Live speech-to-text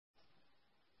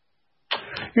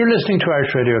You're listening to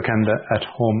Irish Radio Canada at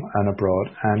home and abroad,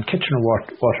 and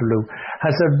Kitchener-Waterloo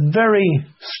has a very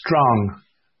strong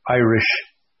Irish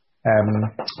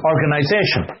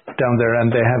organisation down there,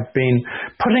 and they have been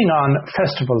putting on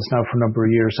festivals now for a number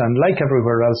of years, and like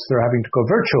everywhere else, they're having to go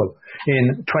virtual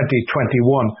in 2021.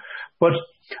 But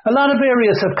a lot of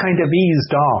areas have kind of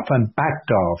eased off and backed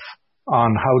off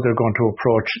on how they're going to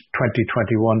approach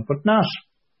 2021, but not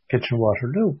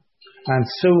Kitchener-Waterloo. And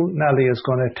Sue Nally is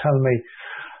going to tell me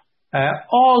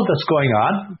all that's going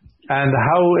on and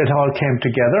how it all came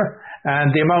together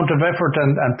and the amount of effort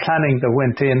and planning that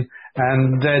went in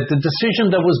and the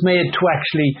decision that was made to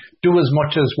actually do as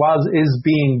much as is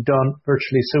being done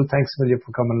virtually. Sue, thanks a million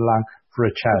for coming along for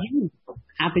a chat.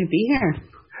 Happy to be here.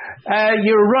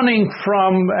 You're running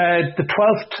from the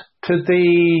 12th to the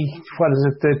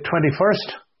 21st?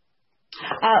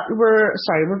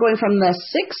 We're going from the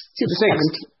 6th to the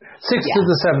 17th. 6th to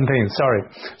the 17th, sorry.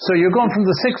 So you're going from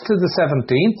the 6th to the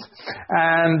 17th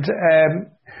and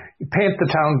paint the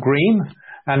town green.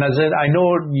 And as I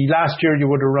know last year you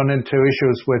would have run into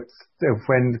issues with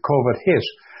when COVID hit.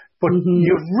 But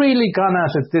you've really gone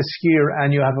at it this year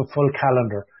and you have a full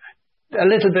calendar. A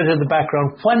little bit of the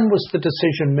background. When was the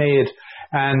decision made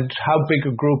and how big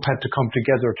a group had to come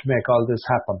together to make all this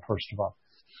happen, first of all?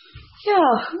 Yeah,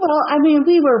 well, I mean,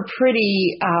 we were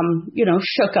pretty,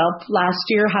 shook up last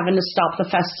year having to stop the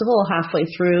festival halfway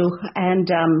through.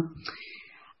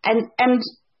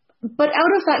 But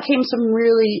out of that came some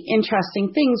really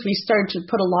interesting things. We started to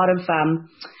put a lot of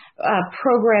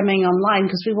programming online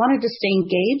because we wanted to stay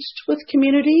engaged with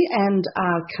community and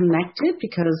connected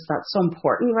because that's so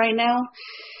important right now.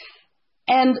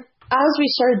 And as we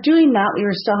started doing that, we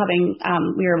were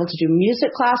able to do music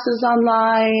classes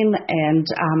online and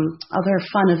other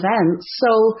fun events.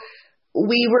 So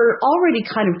we were already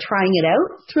kind of trying it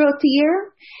out throughout the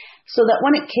year so that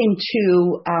when it came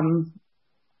to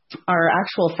our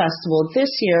actual festival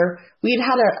this year, we'd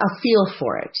had a feel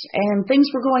for it and things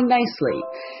were going nicely.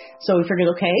 So we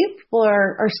figured, okay, people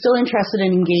are still interested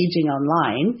in engaging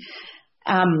online.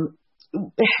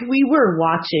 We were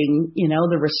watching,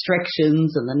 the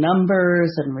restrictions and the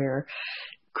numbers, and we were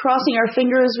crossing our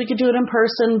fingers we could do it in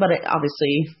person, but it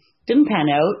obviously didn't pan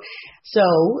out. So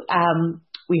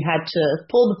we had to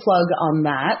pull the plug on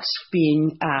that,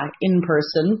 being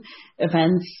in-person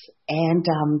events, and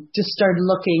just started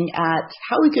looking at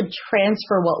how we could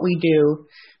transfer what we do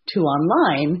to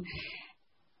online.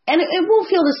 And it won't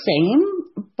feel the same,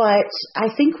 but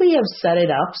I think we have set it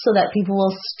up so that people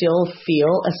will still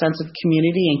feel a sense of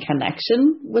community and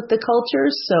connection with the culture.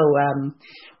 So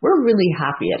we're really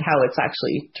happy at how it's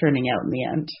actually turning out in the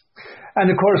end. And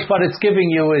of course, what it's giving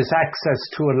you is access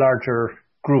to a larger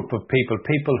group of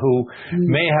people who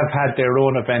may have had their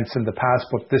own events in the past,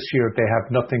 but this year they have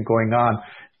nothing going on.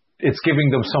 It's giving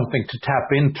them something to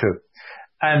tap into.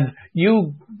 And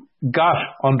you got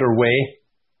underway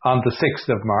on the 6th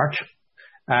of March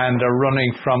and are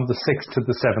running from the 6th to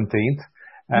the 17th.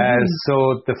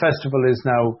 So the festival is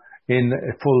now in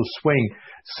full swing.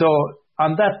 So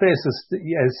on that basis,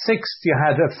 6th you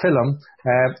had a film,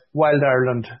 Wild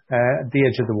Ireland, The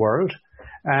Edge of the World.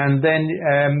 And then,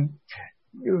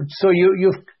 so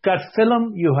you've got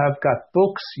film, you have got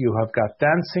books, you have got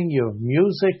dancing, you have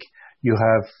music, you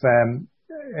have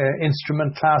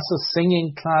instrument classes,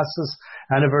 singing classes,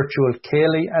 and a virtual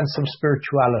ceilidh and some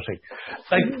spirituality.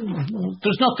 Like,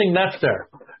 there's nothing left there.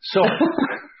 So,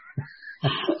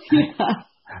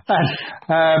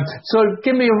 so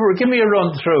give me a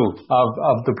run through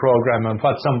of the program and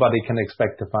what somebody can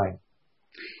expect to find.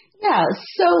 Yeah,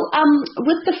 so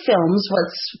with the films,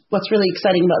 what's really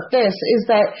exciting about this is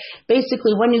that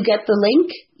basically when you get the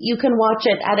link, you can watch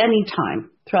it at any time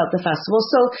throughout the festival.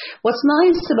 So what's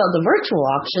nice about the virtual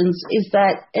options is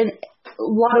that a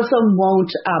lot of them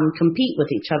won't compete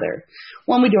with each other.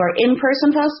 When we do our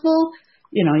in-person festival,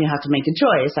 you have to make a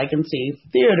choice. I can see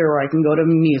theater, or I can go to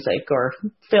music or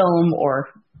film or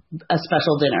a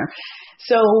special dinner.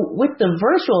 So with the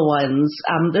virtual ones,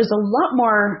 there's a lot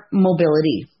more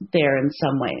mobility there in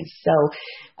some ways. So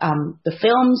the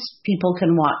films people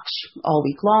can watch all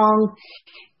week long.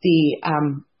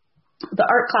 The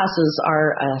art classes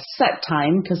are a set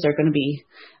time because they're going to be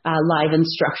live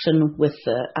instruction with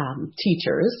the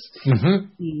teachers.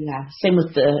 Same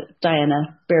with the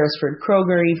Diana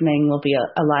Beresford-Kroger evening will be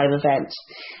a live event.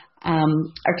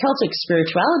 Our Celtic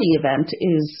spirituality event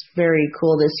is very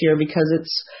cool this year because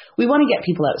we want to get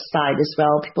people outside as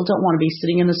well. People don't want to be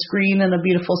sitting in a screen on a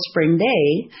beautiful spring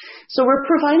day. So we're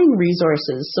providing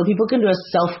resources so people can do a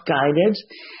self-guided,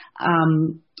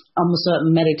 almost a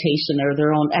meditation or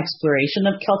their own exploration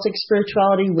of Celtic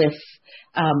spirituality with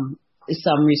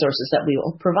some resources that we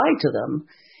will provide to them.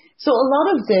 So a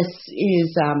lot of this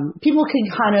is people can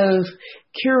kind of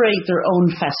curate their own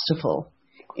festival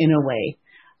in a way.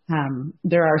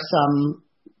 There are some,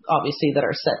 obviously, that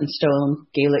are set in stone,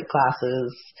 Gaelic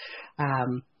classes,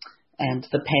 and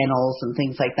the panels and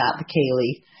things like that, the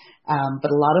Cayley.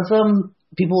 But a lot of them,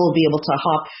 people will be able to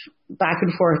hop back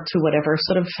and forth to whatever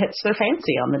sort of hits their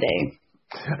fancy on the day.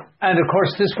 And of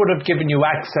course, this would have given you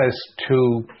access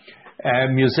to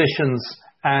musicians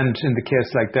and, in the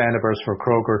case like Diana Burrs for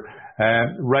Kroger,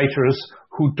 writers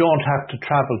who don't have to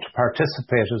travel to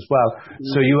participate as well.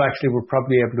 So you actually were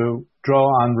probably able to draw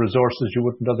on resources you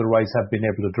wouldn't otherwise have been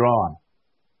able to draw on.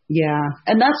 Yeah,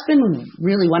 and that's been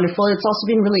really wonderful. It's also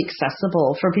been really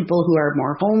accessible for people who are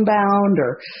more homebound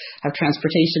or have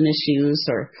transportation issues,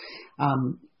 or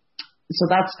so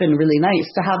that's been really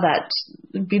nice to have that,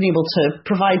 being able to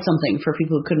provide something for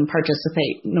people who couldn't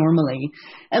participate normally.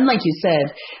 And like you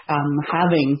said,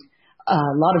 having a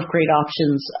lot of great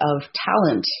options of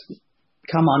talent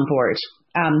come on board.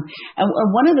 And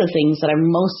one of the things that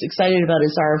I'm most excited about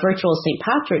is our virtual St.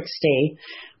 Patrick's Day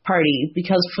party,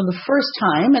 because for the first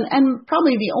time, and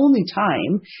probably the only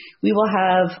time, we will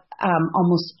have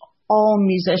almost all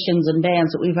musicians and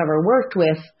bands that we've ever worked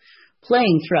with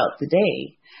playing throughout the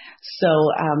day. So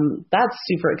that's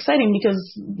super exciting, because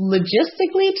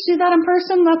logistically to do that in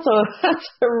person, that's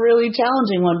a really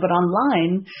challenging one. But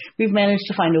online, we've managed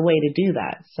to find a way to do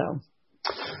that. So,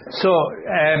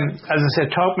 as I said,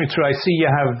 talk me through. I see you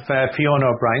have Fiona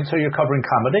O'Brien, so you're covering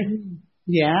comedy.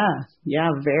 Yeah,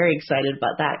 very excited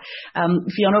about that.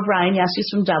 Fiona O'Brien, she's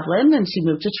from Dublin, and she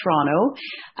moved to Toronto.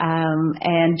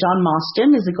 And John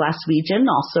Mostyn is a Glaswegian,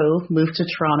 also moved to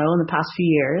Toronto in the past few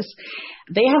years.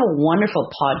 They have a wonderful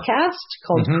podcast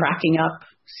called Cracking Up,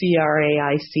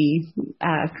 CRAIC,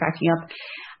 Cracking Up,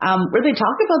 where they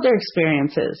talk about their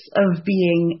experiences of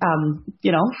being,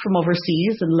 from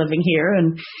overseas and living here,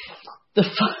 and the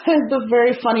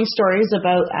very funny stories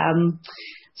about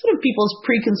sort of people's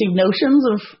preconceived notions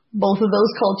of both of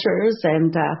those cultures,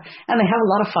 and they have a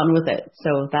lot of fun with it.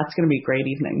 So that's going to be a great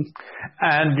evening.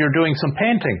 And you're doing some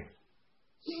painting.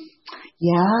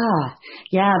 Yeah.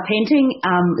 Painting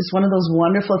is one of those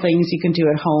wonderful things you can do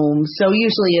at home. So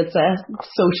usually it's a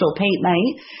social paint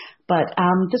night, but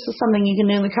this is something you can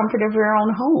do in the comfort of your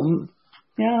own home.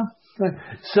 Yeah.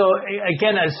 So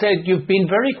again, as I said, you've been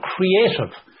very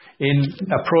creative in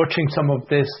approaching some of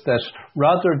this, that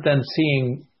rather than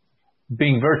seeing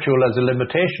being virtual as a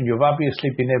limitation, you've obviously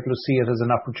been able to see it as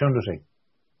an opportunity.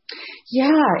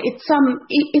 Yeah, it's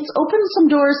opened some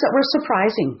doors that were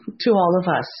surprising to all of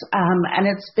us, and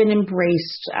it's been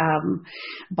embraced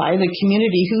by the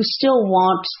community who still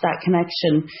want that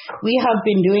connection. We have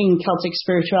been doing Celtic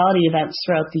spirituality events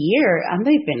throughout the year, and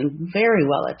they've been very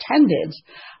well attended,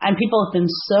 and people have been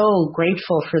so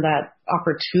grateful for that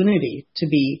opportunity to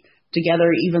be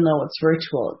together, even though it's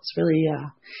virtual. It's really,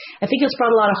 I think it's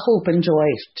brought a lot of hope and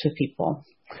joy to people.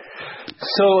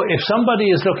 So if somebody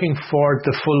is looking for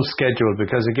the full schedule,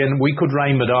 because again, we could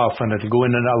rhyme it off and it'll go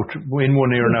in and out, in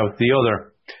one ear and out the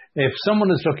other. If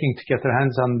someone is looking to get their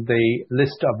hands on the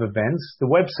list of events, the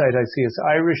website I see is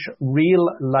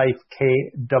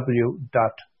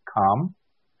irishreallifekw.com.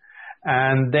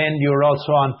 And then you're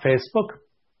also on Facebook?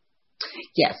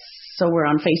 Yes. So we're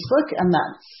on Facebook, and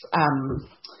that's, I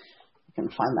can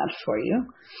find that for you.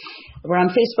 We're on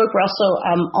Facebook. We're also,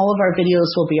 all of our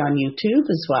videos will be on YouTube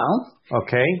as well.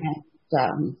 Okay.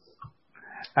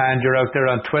 And you're out there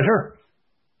on Twitter?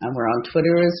 And we're on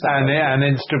Twitter as well. And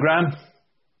Instagram?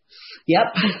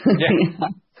 Yep. Yeah.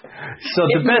 So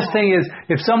the best thing is,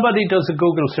 if somebody does a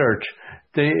Google search,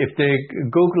 if they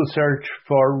Google search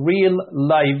for Real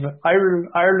Live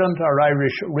Ireland or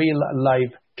Irish Real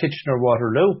Live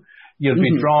Kitchener-Waterloo, you'll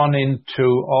be drawn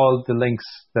into all the links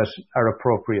that are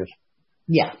appropriate.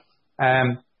 Yeah.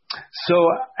 So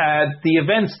the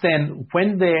events then,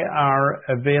 when they are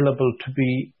available to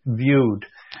be viewed,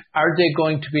 are they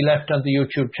going to be left on the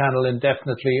YouTube channel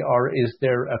indefinitely, or is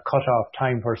there a cut-off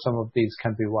time where some of these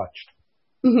can be watched?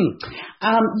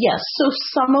 Yes, so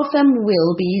some of them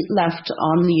will be left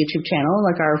on the YouTube channel,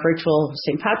 like our virtual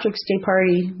St. Patrick's Day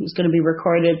party is going to be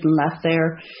recorded and left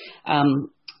there.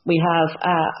 We have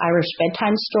Irish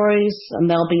bedtime stories, and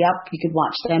they'll be up. You could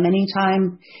watch them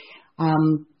anytime.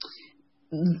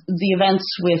 The events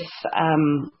with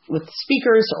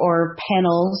speakers or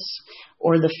panels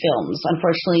or the films,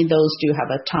 unfortunately, those do have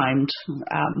a timed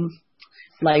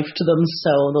life to them,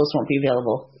 so those won't be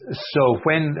available. So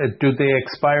when do they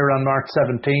expire on March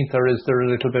 17th, or is there a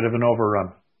little bit of an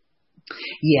overrun?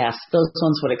 Yes, those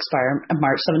ones would expire on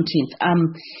March 17th.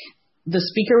 the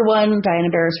speaker one, Diana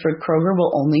Beresford Kroger,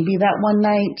 will only be that one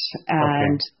night.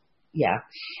 And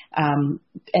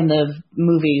and the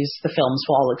movies, the films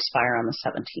will all expire on the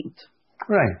 17th.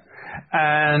 Right.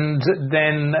 And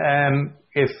then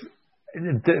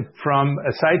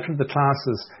aside from the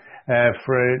classes,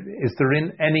 is there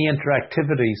any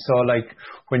interactivity? So like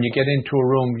when you get into a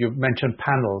room, you've mentioned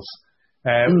panels.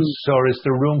 So is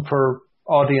there room for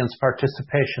audience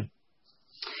participation?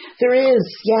 There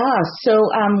is, yeah. So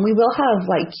we will have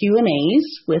like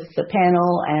Q&As with the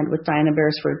panel and with Diana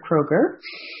Beresford Kroger.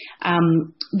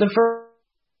 The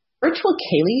virtual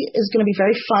Kaylee is going to be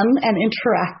very fun and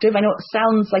interactive. I know it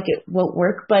sounds like it won't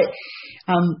work, but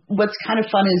what's kind of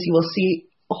fun is you will see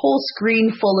a whole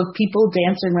screen full of people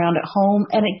dancing around at home,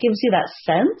 and it gives you that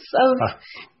sense of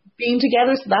being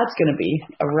together. So that's going to be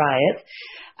a riot.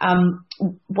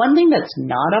 One thing that's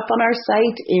not up on our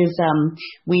site is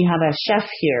we have a chef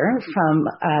here from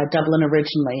Dublin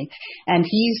originally, and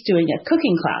he's doing a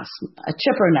cooking class, a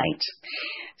chipper night.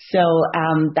 So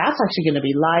that's actually going to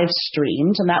be live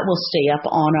streamed, and that will stay up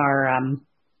on our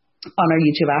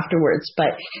YouTube afterwards.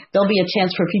 But there'll be a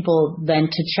chance for people then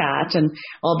to chat, and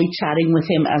I'll be chatting with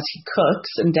him as he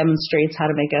cooks and demonstrates how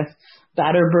to make a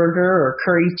batter burger or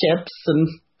curry chips and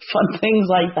fun things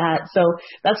like that. So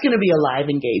that's going to be a live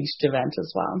engaged event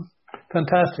as well.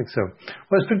 Fantastic. So,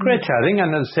 well, it's been great chatting.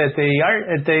 And as I said,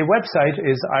 the website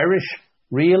is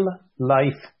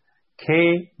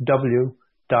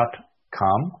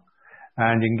irishreallifekw.com.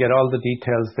 And you can get all the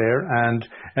details there. And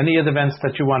any of the events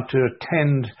that you want to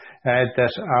attend that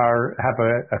have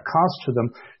a cost to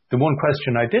them. The one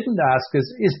question I didn't ask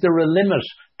is there a limit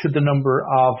to the number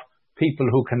of people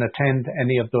who can attend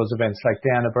any of those events, like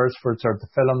Diana Beresford's or the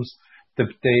films?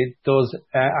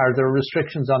 Are there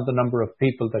restrictions on the number of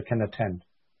people that can attend?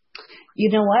 You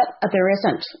know what? There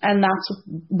isn't. And that's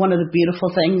one of the beautiful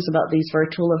things about these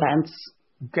virtual events.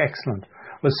 Excellent.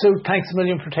 Well, Sue, thanks a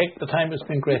million for taking the time. It's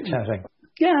been great chatting.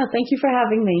 Yeah, thank you for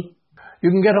having me. You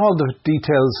can get all the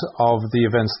details of the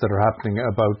events that are happening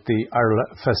about the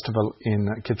IRL Festival in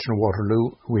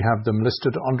Kitchener-Waterloo. We have them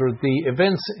listed under the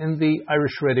events in the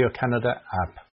Irish Radio Canada app.